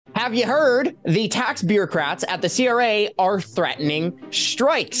Have you heard the tax bureaucrats at the CRA are threatening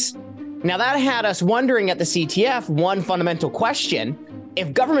strikes? Now, that had us wondering at the CTF one fundamental question.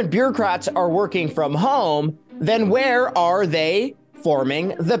 If government bureaucrats are working from home, then where are they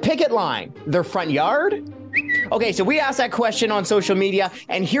forming the picket line? Their front yard? Okay, so we asked that question on social media,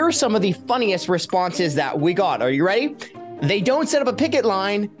 and here are some of the funniest responses that we got. Are you ready? They don't set up a picket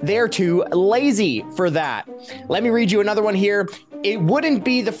line. They're too lazy for that. Let me read you another one here. It wouldn't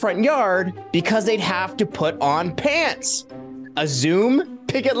be the front yard because they'd have to put on pants. A Zoom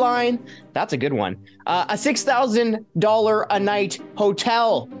picket line? That's a good one. A $6,000 a night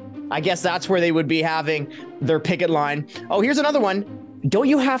hotel. I guess that's where they would be having their picket line. Oh, here's another one. Don't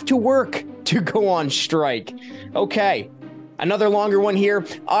you have to work to go on strike? Okay. Another longer one here.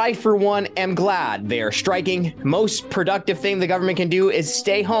 I, for one, am glad they are striking. Most productive thing the government can do is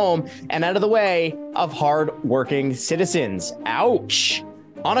stay home and out of the way of hard-working citizens. Ouch.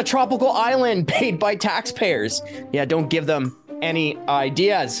 On a tropical island paid by taxpayers. Yeah, don't give them any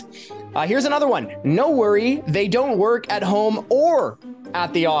ideas. Here's another one. No worry, they don't work at home or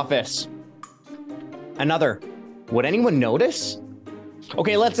at the office. Another. Would anyone notice?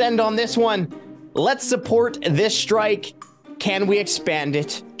 Okay, let's end on this one. Let's support this strike. Can we expand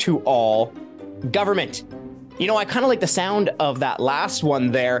it to all government? You know, I kind of like the sound of that last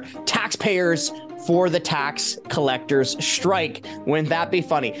one there. Taxpayers for the tax collectors strike. Wouldn't that be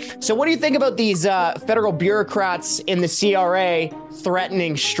funny? So what do you think about these federal bureaucrats in the CRA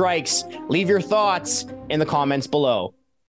threatening strikes? Leave your thoughts in the comments below.